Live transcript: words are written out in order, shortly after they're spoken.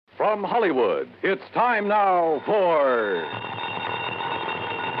From Hollywood, it's time now for...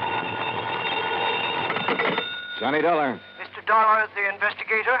 Johnny Dollar. Mr. Dollar, the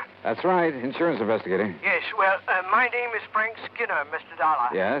investigator? That's right, insurance investigator. Yes, well, my name is Frank Skinner, Mr. Dollar.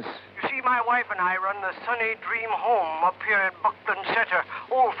 Yes? You see, my wife and I run the Sunny Dream Home up here at Buckland Center.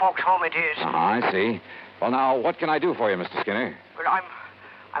 Old folks' home it is. I see. Well, now, what can I do for you, Mr. Skinner? But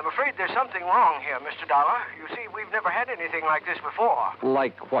I'm afraid there's something wrong here, Mr. Dollar. You see, we've never had anything like this before.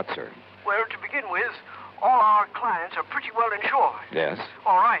 Like what, sir? Well, to begin with, all our clients are pretty well insured. Yes?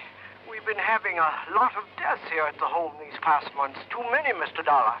 All right. We've been having a lot of deaths here at the home these past months. Too many, Mr.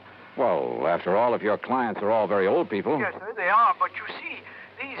 Dollar. Well, after all, if your clients are all very old people... Yes, sir, they are. But you see,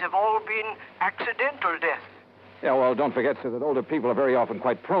 these have all been accidental deaths. Yeah, well, don't forget, sir, that older people are very often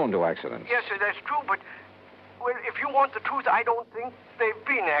quite prone to accidents. Yes, sir, that's true, but... Well, if you want the truth, I don't think they've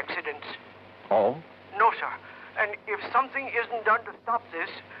been accidents. Oh? No, sir. And if something isn't done to stop this,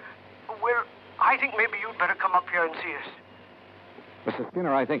 well, I think maybe you'd better come up here and see us. Mr.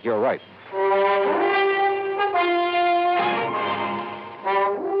 Skinner, I think you're right.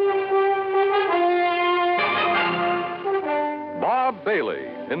 Bob Bailey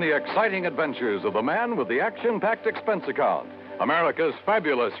in the exciting adventures of the man with the action-packed expense account. America's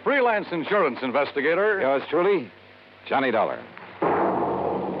fabulous freelance insurance investigator. Yours truly, Johnny Dollar.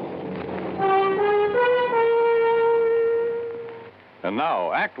 And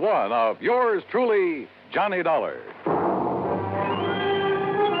now, Act One of yours truly, Johnny Dollar.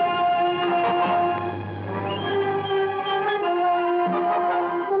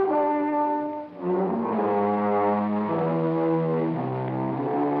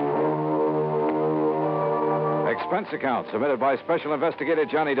 Expense account submitted by Special Investigator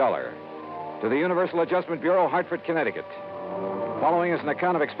Johnny Dollar to the Universal Adjustment Bureau, Hartford, Connecticut. Following is an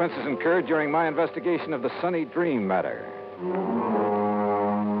account of expenses incurred during my investigation of the Sunny Dream matter.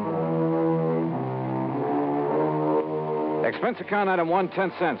 Expense account item 1,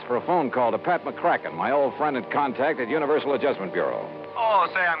 10 cents for a phone call to Pat McCracken, my old friend and contact at Universal Adjustment Bureau. Oh,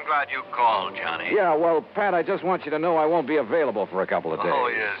 say, I'm glad you called, Johnny. Yeah, well, Pat, I just want you to know I won't be available for a couple of days. Oh,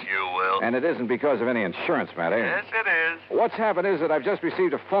 yes, you will. And it isn't because of any insurance matter. Yes, it is. What's happened is that I've just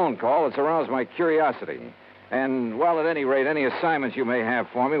received a phone call that's aroused my curiosity. And, well, at any rate, any assignments you may have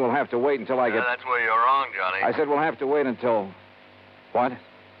for me will have to wait until I get... That's where you're wrong, Johnny. I said we'll have to wait until... What?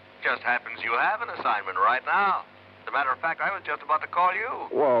 Just happens you have an assignment right now. As a matter of fact, I was just about to call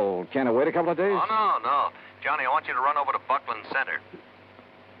you. Well, can I wait a couple of days? Oh, no. Johnny, I want you to run over to Buckland Center.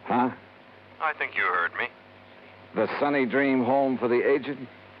 Huh? I think you heard me. The Sunny Dream Home for the Aged?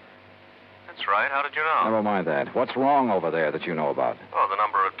 That's right. How did you know? Never mind that. What's wrong over there that you know about? Oh, the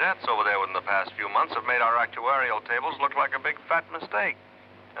number of deaths over there within the past few months have made our actuarial tables look like a big fat mistake.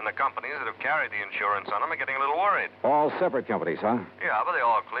 And the companies that have carried the insurance on them are getting a little worried. All separate companies, huh? Yeah, but they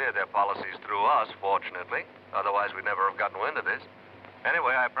all cleared their policies through us, fortunately. Otherwise, we'd never have gotten wind of this.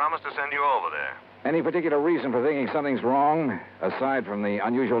 Anyway, I promised to send you over there. Any particular reason for thinking something's wrong, aside from the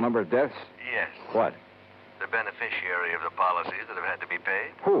unusual number of deaths? Yes. What? The beneficiary of the policies that have had to be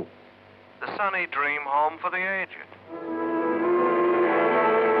paid. Who? The Sunny Dream Home for the Aged.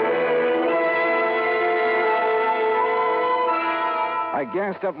 I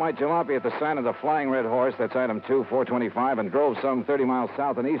gassed up my jalopy at the sign of the Flying Red Horse, that's item 2, 425, and drove some 30 miles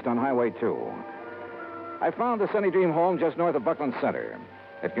south and east on Highway 2. I found the Sunny Dream Home just north of Buckland Center.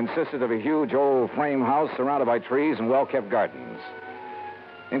 It consisted of a huge old frame house surrounded by trees and well-kept gardens.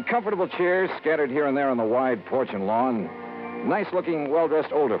 In comfortable chairs scattered here and there on the wide porch and lawn, nice-looking,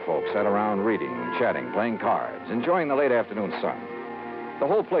 well-dressed older folks sat around reading, chatting, playing cards, enjoying the late afternoon sun. The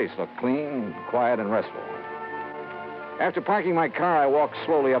whole place looked clean, quiet, and restful. After parking my car, I walked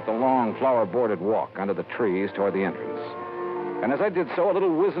slowly up the long, flower-bordered walk under the trees toward the entrance. And as I did so, a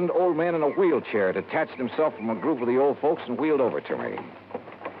little wizened old man in a wheelchair detached himself from a group of the old folks and wheeled over to me.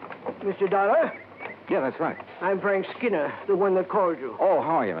 Mr. Dollar? Yeah, that's right. I'm Frank Skinner, the one that called you. Oh,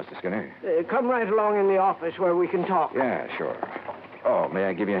 how are you, Mr. Skinner? Come right along in the office where we can talk. Yeah, sure. Oh, may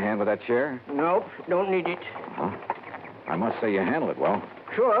I give you a hand with that chair? Nope, don't need it. Huh? I must say you handle it well.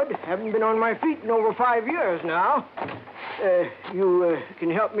 Should. Haven't been on my feet in over 5 years now. You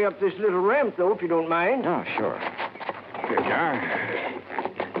can help me up this little ramp, though, if you don't mind. Oh, sure. Here you are.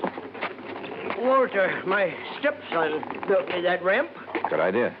 Walter, my stepson, built me that ramp. Good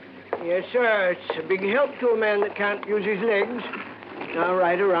idea. Yes, sir. It's a big help to a man that can't use his legs. Now,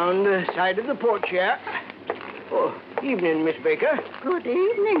 right around the side of the porch here. Oh, evening, Miss Baker. Good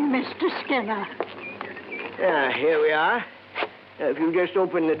evening, Mr. Skinner. Here we are. If you just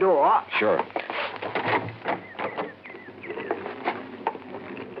open the door. Sure.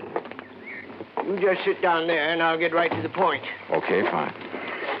 You just sit down there, and I'll get right to the point. Okay, fine.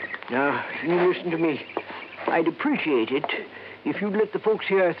 Now, you listen to me. I'd appreciate it if you'd let the folks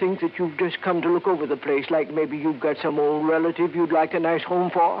here think that you've just come to look over the place, like maybe you've got some old relative you'd like a nice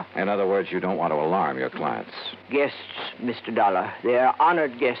home for. In other words, you don't want to alarm your clients. Guests, Mr. Dollar. They're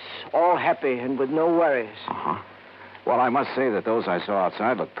honored guests, all happy and with no worries. Uh-huh. Well, I must say that those I saw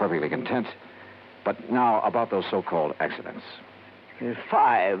outside looked perfectly content. But now, about those so-called accidents.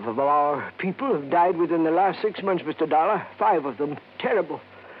 5 of our people have died within the last 6 months, Mr. Dollar. 5 of them. Terrible.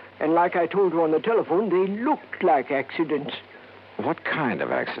 And like I told you on the telephone, they looked like accidents. What kind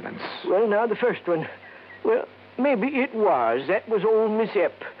of accidents? Well, now, the first one. Well, maybe it was. That was old Miss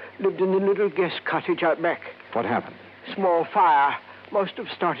Epp. Lived in the little guest cottage out back. What happened? Small fire. Must have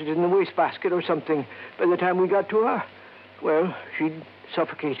started in the wastebasket or something by the time we got to her. Well, she'd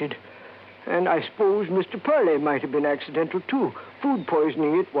suffocated. And I suppose Mr. Purley might have been accidental, too. Food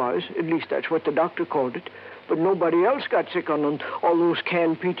poisoning it was. At least that's what the doctor called it. But nobody else got sick on all those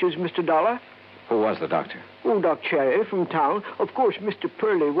canned peaches, Mr. Dollar. Who was the doctor? Oh, Doc Cherry from town. Of course, Mr.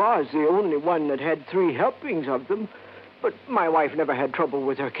 Purley was the only one that had 3 helpings of them. But my wife never had trouble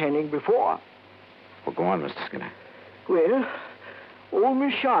with her canning before. Well, go on, Mr. Skinner. Well, old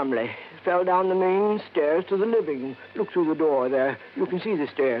Miss Sharmley fell down the main stairs to the living. Look through the door there. You can see the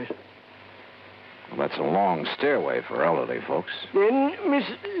stairs. Well, that's a long stairway for elderly folks. Then Miss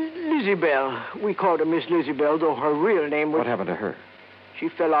Lizzie Bell. We called her Miss Lizzie Bell, though her real name was... What happened to her? She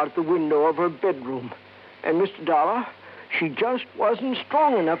fell out the window of her bedroom. And, Mr. Dollar, she just wasn't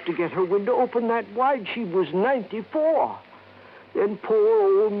strong enough to get her window open that wide. She was 94. Then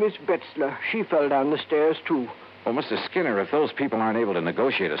poor old Miss Betzler, she fell down the stairs, too. Well, Mr. Skinner, if those people aren't able to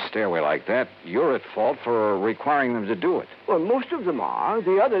negotiate a stairway like that, you're at fault for requiring them to do it. Well, most of them are.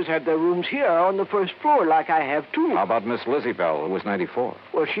 The others have their rooms here on the first floor, like I have, too. How about Miss Lizzie Bell, who was 94?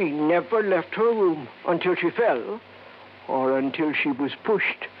 Well, she never left her room until she fell, or until she was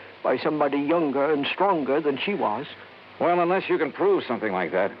pushed by somebody younger and stronger than she was. Well, unless you can prove something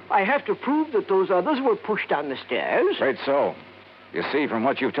like that. I have to prove that those others were pushed down the stairs. Right so. You see, from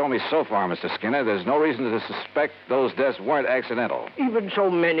what you've told me so far, Mr. Skinner, there's no reason to suspect those deaths weren't accidental. Even so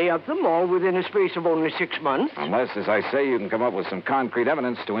many of them, all within a space of only 6 months. Unless, as I say, you can come up with some concrete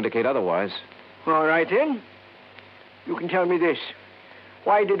evidence to indicate otherwise. All right, then. You can tell me this.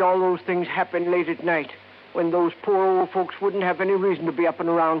 Why did all those things happen late at night, when those poor old folks wouldn't have any reason to be up and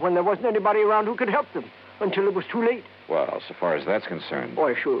around, when there wasn't anybody around who could help them, until it was too late? Well, so far as that's concerned...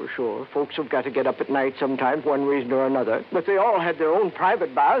 Why, sure. Folks have got to get up at night sometimes, one reason or another. But they all had their own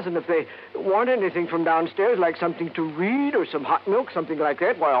private baths, and if they want anything from downstairs, like something to read or some hot milk, something like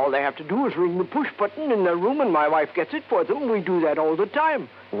that, why, all they have to do is ring the push button in their room, and my wife gets it for them. We do that all the time.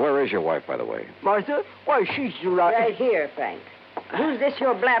 Where is your wife, by the way? Martha? Why, she's... Right here, Frank. Who's this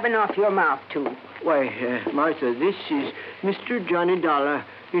you're blabbing off your mouth to? Why, Martha, this is Mr. Johnny Dollar,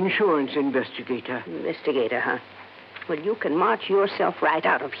 insurance investigator. Investigator, huh? Well, you can march yourself right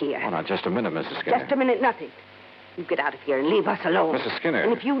out of here. Oh, now, just a minute, Mrs. Skinner. Just a minute, nothing. You get out of here and leave us alone. Mrs. Skinner.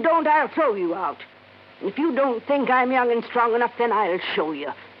 And if you don't, I'll throw you out. And if you don't think I'm young and strong enough, then I'll show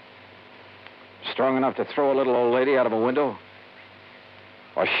you. Strong enough to throw a little old lady out of a window?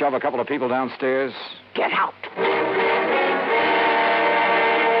 Or shove a couple of people downstairs? Get out.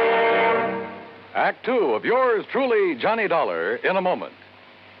 Act 2 of yours truly, Johnny Dollar, in a moment.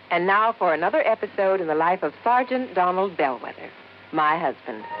 And now for another episode in the life of Sergeant Donald Bellwether, my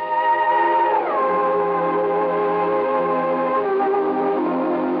husband.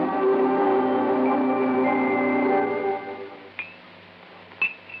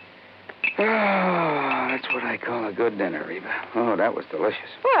 Oh, that's what I call a good dinner, Reba. Oh, that was delicious.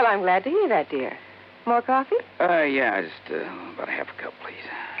 Well, I'm glad to hear that, dear. More coffee? Yeah, just about a half a cup, please.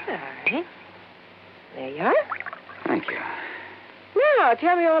 All right. There you are. Thank you. Now,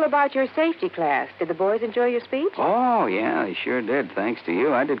 tell me all about your safety class. Did the boys enjoy your speech? Oh, yeah, they sure did. Thanks to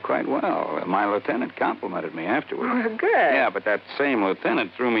you, I did quite well. My lieutenant complimented me afterwards. Well, good. Yeah, but that same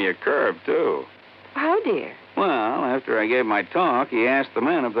lieutenant threw me a curve, too. How, dear? Well, after I gave my talk, he asked the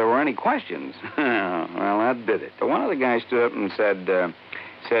men if there were any questions. Well, that did it. One of the guys stood up and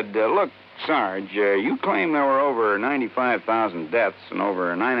said, look, Sarge, you claim there were over 95,000 deaths and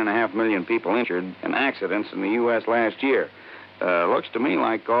over 9.5 million people injured in accidents in the U.S. last year. Looks to me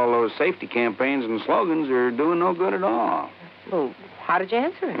like all those safety campaigns and slogans are doing no good at all. Well, how did you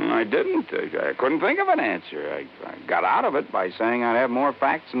answer it? I didn't. I couldn't think of an answer. I got out of it by saying I'd have more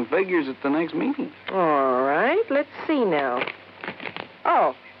facts and figures at the next meeting. All right, let's see now.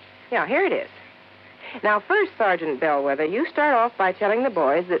 Oh, yeah, here it is. Now, first, Sergeant Bellwether, you start off by telling the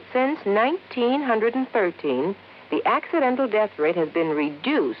boys that since 1913, the accidental death rate has been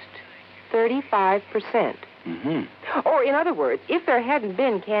reduced 35%. Mm-hmm. Or, in other words, if there hadn't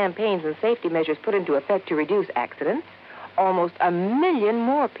been campaigns and safety measures put into effect to reduce accidents, almost 1 million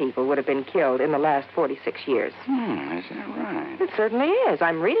more people would have been killed in the last 46 years. Is that right? It certainly is.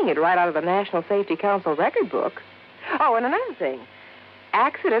 I'm reading it right out of the National Safety Council record book. Oh, and another thing.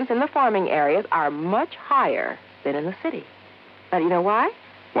 Accidents in the farming areas are much higher than in the city. Now, do you know why?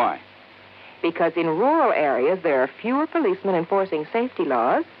 Why? Because in rural areas, there are fewer policemen enforcing safety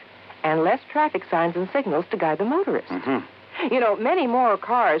laws and less traffic signs and signals to guide the motorist. Mm-hmm. You know, many more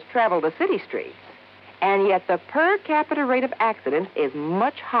cars travel the city streets, and yet the per capita rate of accidents is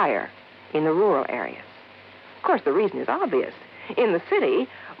much higher in the rural areas. Of course, the reason is obvious. In the city,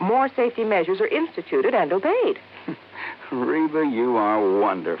 more safety measures are instituted and obeyed. Reba, you are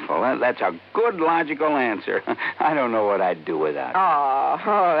wonderful. That's a good, logical answer. I don't know what I'd do without it.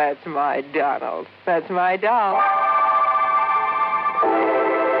 Oh, that's my Donald. That's my doll.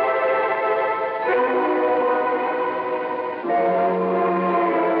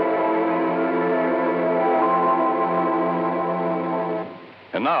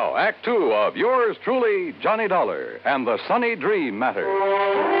 And now, Act Two of yours truly, Johnny Dollar, and the Sunny Dream Matter.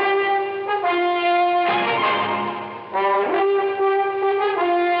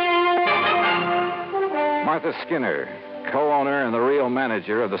 Martha Skinner, co-owner and the real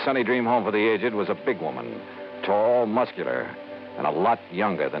manager of the Sunny Dream Home for the Aged, was a big woman, tall, muscular, and a lot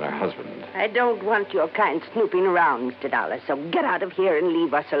younger than her husband. I don't want your kind snooping around, Mr. Dollar, so get out of here and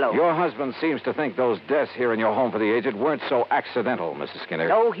leave us alone. Your husband seems to think those deaths here in your home for the aged weren't so accidental, Mrs. Skinner.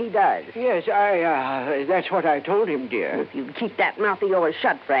 Oh, he does. Yes, that's what I told him, dear. If you'd keep that mouth of yours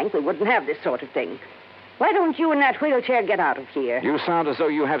shut, Frank, we wouldn't have this sort of thing. Why don't you in that wheelchair get out of here? You sound as though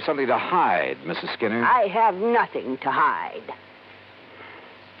you have something to hide, Mrs. Skinner. I have nothing to hide.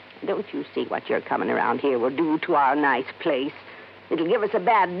 Don't you see what your coming around here will do to our nice place? It'll give us a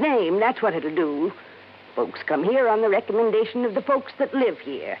bad name, that's what it'll do. Folks come here on the recommendation of the folks that live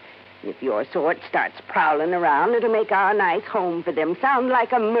here. And if your sort starts prowling around, it'll make our nice home for them sound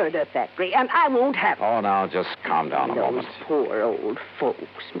like a murder factory, and I won't have it. Oh, now, just calm down a Those moment. poor old folks,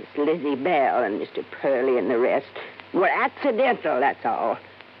 Miss Lizzie Bell and Mr. Purley and the rest, were accidental, that's all.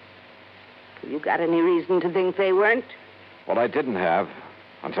 You got any reason to think they weren't? Well, I didn't have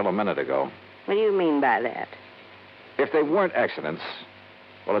until a minute ago. What do you mean by that? If they weren't accidents,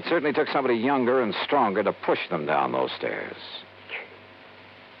 well, it certainly took somebody younger and stronger to push them down those stairs.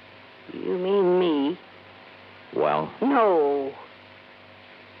 You mean me? Well? No.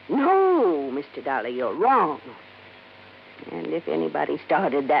 No, Mr. Dollar, you're wrong. And if anybody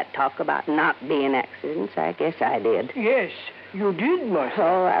started that talk about not being accidents, I guess I did. Yes, you did, Martha.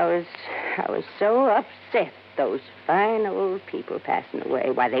 Oh, I was so upset, those fine old people passing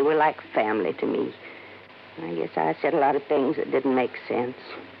away. Why, they were like family to me. I guess I said a lot of things that didn't make sense.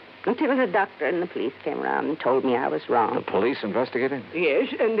 Until the doctor and the police came around and told me I was wrong. The police investigated?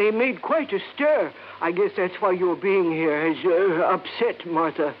 Yes, and they made quite a stir. I guess that's why your being here has upset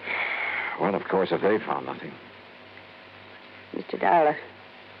Martha. Well, of course, if they found nothing. Mr. Dollar,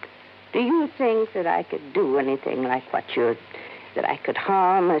 do you think that I could do anything like what you're... that I could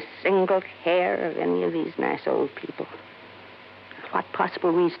harm a single hair of any of these nice old people? What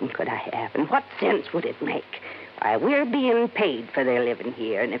possible reason could I have, and what sense would it make? Why, we're being paid for their living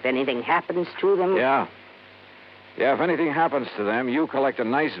here, and if anything happens to them... Yeah. Yeah, if anything happens to them, you collect a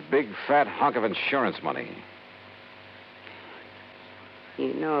nice, big, fat hunk of insurance money.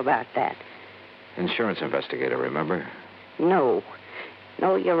 You know about that? Insurance investigator, remember? No.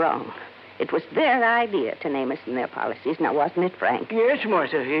 No, you're wrong. It was their idea to name us in their policies, now wasn't it, Frank? Yes,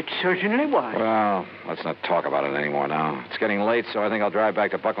 Martha, it certainly was. Well, let's not talk about it anymore now. It's getting late, so I think I'll drive back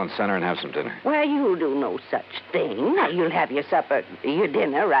to Buckland Center and have some dinner. Well, you'll do no such thing. Now, you'll have your supper, your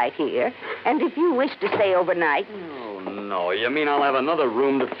dinner right here. And if you wish to stay overnight... Oh, no. You mean I'll have another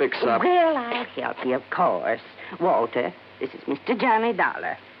room to fix up? Well, I'll help you, of course. Walter, this is Mr. Johnny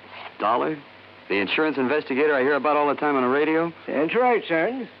Dollar. Dollar? The insurance investigator I hear about all the time on the radio? That's right,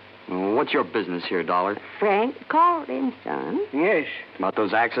 son. Well, what's your business here, Dollar? Frank called in, son. Yes. About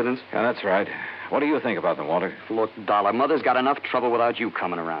those accidents? Yeah, that's right. What do you think about them, Walter? Look, Dollar, Mother's got enough trouble without you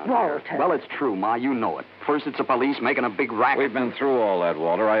coming around. Walter. Well, it's true, Ma. You know it. First it's the police making a big racket. We've been through all that,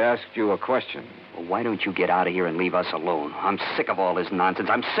 Walter. I asked you a question. Well, why don't you get out of here and leave us alone? I'm sick of all this nonsense.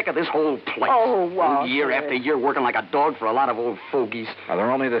 I'm sick of this whole place. Oh, Walter. Year after year working like a dog for a lot of old fogies. Are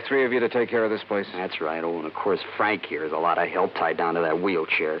there only the three of you to take care of this place? That's right. Oh, and of course, Frank here is a lot of help tied down to that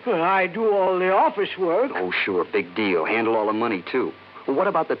wheelchair. Well, I do all the office work. Oh, sure. Big deal. Handle all the money, too. Well, what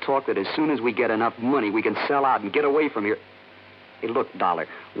about the talk that as soon as we get enough money, we can sell out and get away from here? Hey, look, Dollar,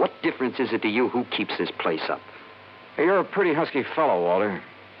 what difference is it to you who keeps this place up? Hey, you're a pretty husky fellow, Walter.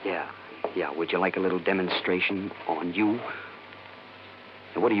 Yeah. Yeah, would you like a little demonstration on you?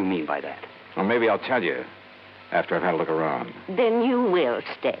 Now, what do you mean by that? Well, maybe I'll tell you after I've had a look around. Then you will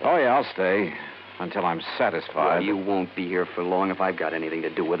stay. Oh, yeah, I'll stay until I'm satisfied. Well, you won't be here for long if I've got anything to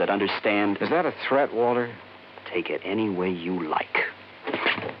do with it, understand? Is that a threat, Walter? Take it any way you like.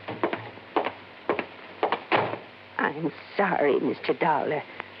 I'm sorry, Mr. Dollar.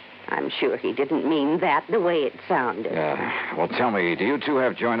 I'm sure he didn't mean that the way it sounded. Yeah. Well, tell me, do you two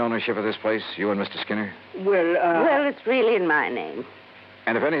have joint ownership of this place, you and Mr. Skinner? Well, it's really in my name.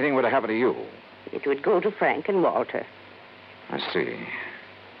 And if anything were to happen to you? It would go to Frank and Walter. I see.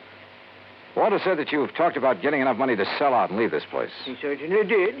 Walter said that you've talked about getting enough money to sell out and leave this place. He certainly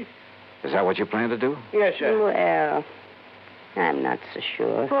did. Is that what you plan to do? Yes, sir. Well, I'm not so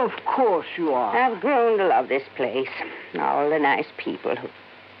sure. Of course you are. I've grown to love this place. All the nice people who...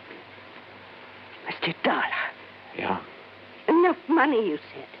 Mr. Dollar. Yeah? Enough money, you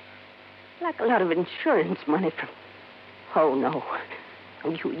said. Like a lot of insurance money from... Oh, no.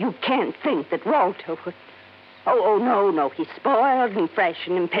 You can't think that Walter would... Oh, no. He's spoiled and fresh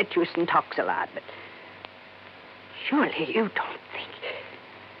and impetuous and talks a lot, but... Surely you don't think...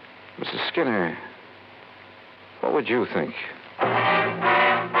 Mrs. Skinner, what would you think?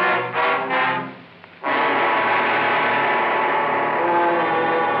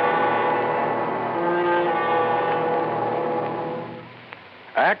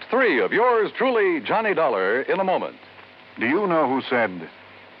 Act 3 of yours truly, Johnny Dollar, in a moment. Do you know who said,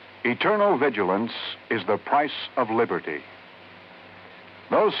 "Eternal vigilance is the price of liberty"?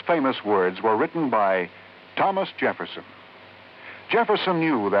 Those famous words were written by Thomas Jefferson. Jefferson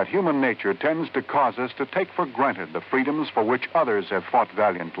knew that human nature tends to cause us to take for granted the freedoms for which others have fought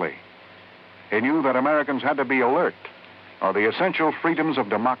valiantly. He knew that Americans had to be alert, or the essential freedoms of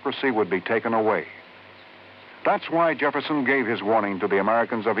democracy would be taken away. That's why Jefferson gave his warning to the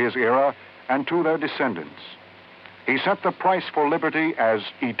Americans of his era and to their descendants. He set the price for liberty as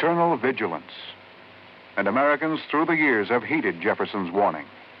eternal vigilance. And Americans through the years have heeded Jefferson's warning.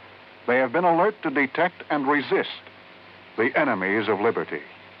 They have been alert to detect and resist the enemies of liberty.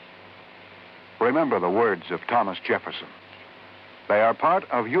 Remember the words of Thomas Jefferson. They are part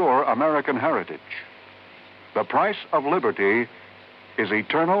of your American heritage. The price of liberty is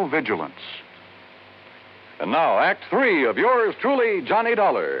eternal vigilance. And now, Act 3 of yours truly, Johnny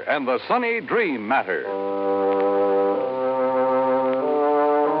Dollar, and the Sunny Dream Matter.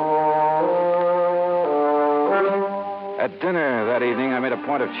 At dinner that evening, I made a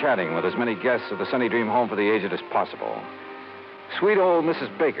point of chatting with as many guests of the Sunny Dream home for the aged as possible. Sweet old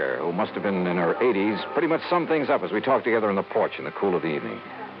Mrs. Baker, who must have been in her 80s, pretty much summed things up as we talked together on the porch in the cool of the evening.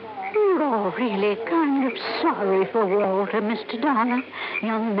 You're all really kind of sorry for Walter, Mr. Dollar.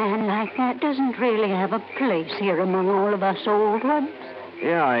 Young man like that doesn't really have a place here among all of us old ones.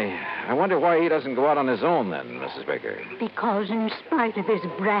 Yeah, I wonder why he doesn't go out on his own then, Mrs. Baker. Because in spite of his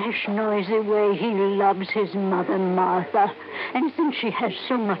brash, noisy way, he loves his mother, Martha. And since she has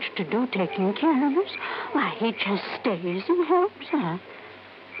so much to do taking care of us, why, he just stays and helps her.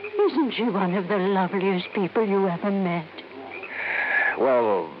 Isn't she one of the loveliest people you ever met?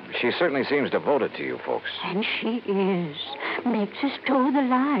 Well, she certainly seems devoted to you folks. And she is. Makes us toe the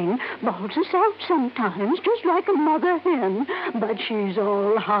line. Bawls us out sometimes, just like a mother hen. But she's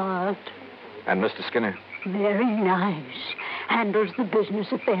all heart. And Mr. Skinner? Very nice. Handles the business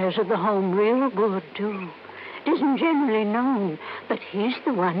affairs of the home real good, too. It isn't generally known, but he's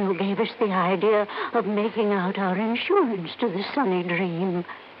the one who gave us the idea of making out our insurance to the Sunny Dream.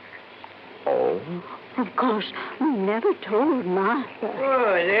 Oh? Of course, we never told Martha.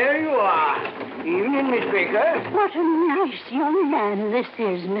 Oh, there you are. Evening, Miss Baker. What a nice young man this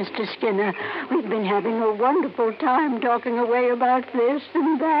is, Mr. Skinner. We've been having a wonderful time talking away about this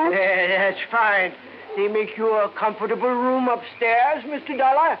and that. That's fine. They make you a comfortable room upstairs, Mr.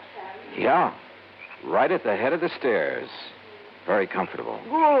 Dollar? Yeah. Right at the head of the stairs. Very comfortable.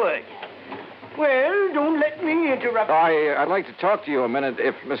 Good. Well, don't let me interrupt. I'd like to talk to you a minute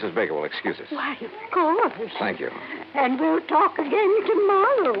if Mrs. Baker will excuse us. Why, of course. Thank you. And we'll talk again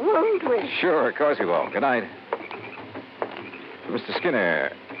tomorrow, won't we? Sure, of course we will. Good night. Mr.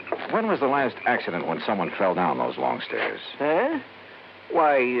 Skinner, when was the last accident when someone fell down those long stairs? Huh?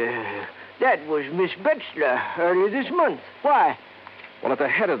 Why, that was Miss Betzler early this month. Why? Well, at the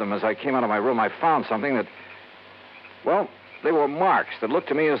head of them, as I came out of my room, I found something that... Well, they were marks that looked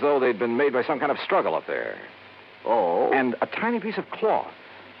to me as though they'd been made by some kind of struggle up there. Oh? And a tiny piece of cloth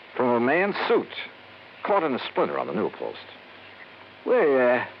from a man's suit caught in a splinter on the newel post.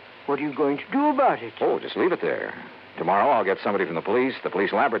 Well, what are you going to do about it? Oh, just leave it there. Tomorrow I'll get somebody from the police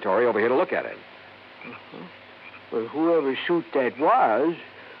laboratory over here to look at it. Uh-huh. Well, whoever suit that was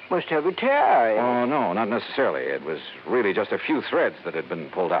must have a tear. Oh, no, not necessarily. It was really just a few threads that had been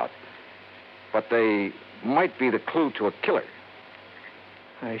pulled out. But they might be the clue to a killer.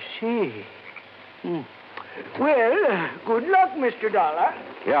 I see. Well, good luck, Mr. Dollar.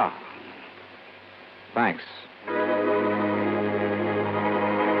 Yeah. Thanks.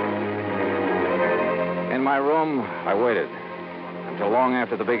 In my room, I waited until long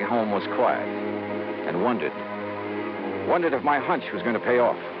after the big home was quiet and wondered if my hunch was going to pay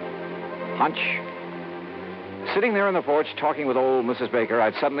off. Hunch? Sitting there on the porch talking with old Mrs. Baker,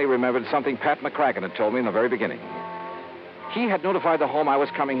 I'd suddenly remembered something Pat McCracken had told me in the very beginning. He had notified the home I was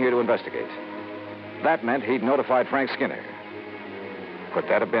coming here to investigate. That meant he'd notified Frank Skinner. Could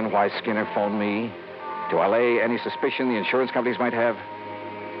that have been why Skinner phoned me? To allay any suspicion the insurance companies might have?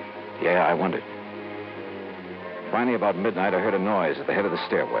 Yeah, I wondered. Finally, about midnight, I heard a noise at the head of the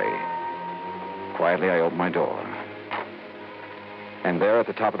stairway. Quietly, I opened my door. And there at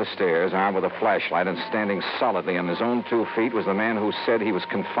the top of the stairs, armed with a flashlight and standing solidly on his own 2 feet, was the man who said he was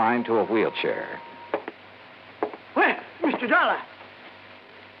confined to a wheelchair. Well, Mr. Dollar.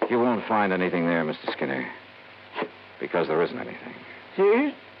 You won't find anything there, Mr. Skinner. Because there isn't anything.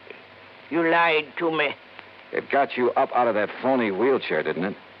 See? You lied to me. It got you up out of that phony wheelchair, didn't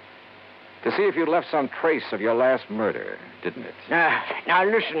it? To see if you'd left some trace of your last murder, didn't it? Now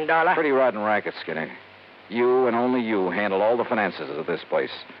listen, Dollar. Pretty rotten racket, Skinner. You and only you handle all the finances of this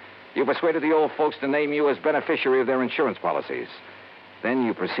place. You persuaded the old folks to name you as beneficiary of their insurance policies. Then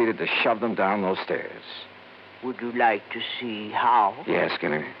you proceeded to shove them down those stairs. Would you like to see how? Yeah,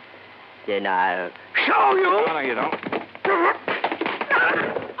 Skinner. Then I'll show you. No, you don't.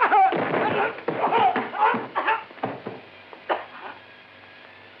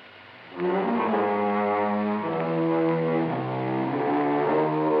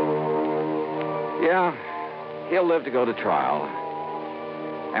 Yeah, he'll live to go to trial.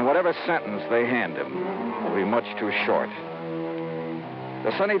 And whatever sentence they hand him will be much too short.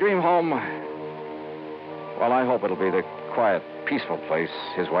 The Sunny Dream home, well, I hope it'll be the quiet, peaceful place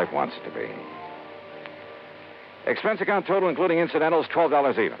his wife wants it to be. Expense account total, including incidentals,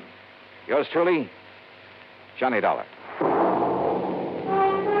 $12 even. Yours truly, Johnny Dollar.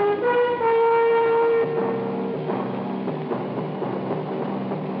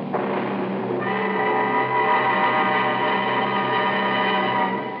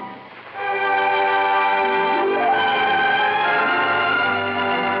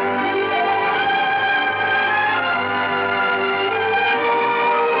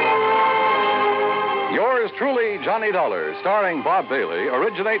 Johnny Dollar, starring Bob Bailey,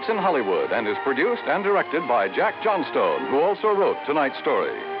 originates in Hollywood and is produced and directed by Jack Johnstone, who also wrote tonight's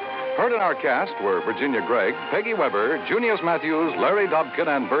story. Heard in our cast were Virginia Gregg, Peggy Weber, Junius Matthews, Larry Dobkin,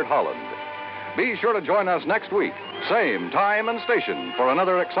 and Bert Holland. Be sure to join us next week, same time and station, for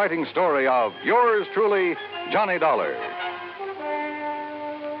another exciting story of yours truly, Johnny Dollar.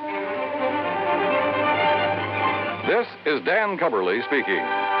 This is Dan Cubberly speaking.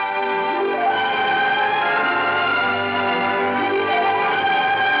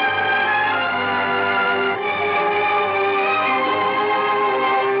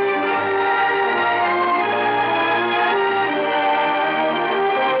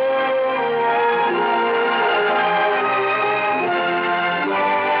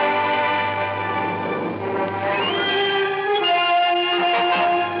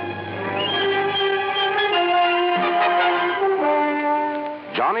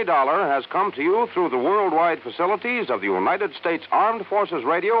 Johnny Dollar has come to you through the worldwide facilities of the United States Armed Forces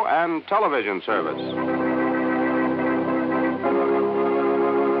Radio and Television Service.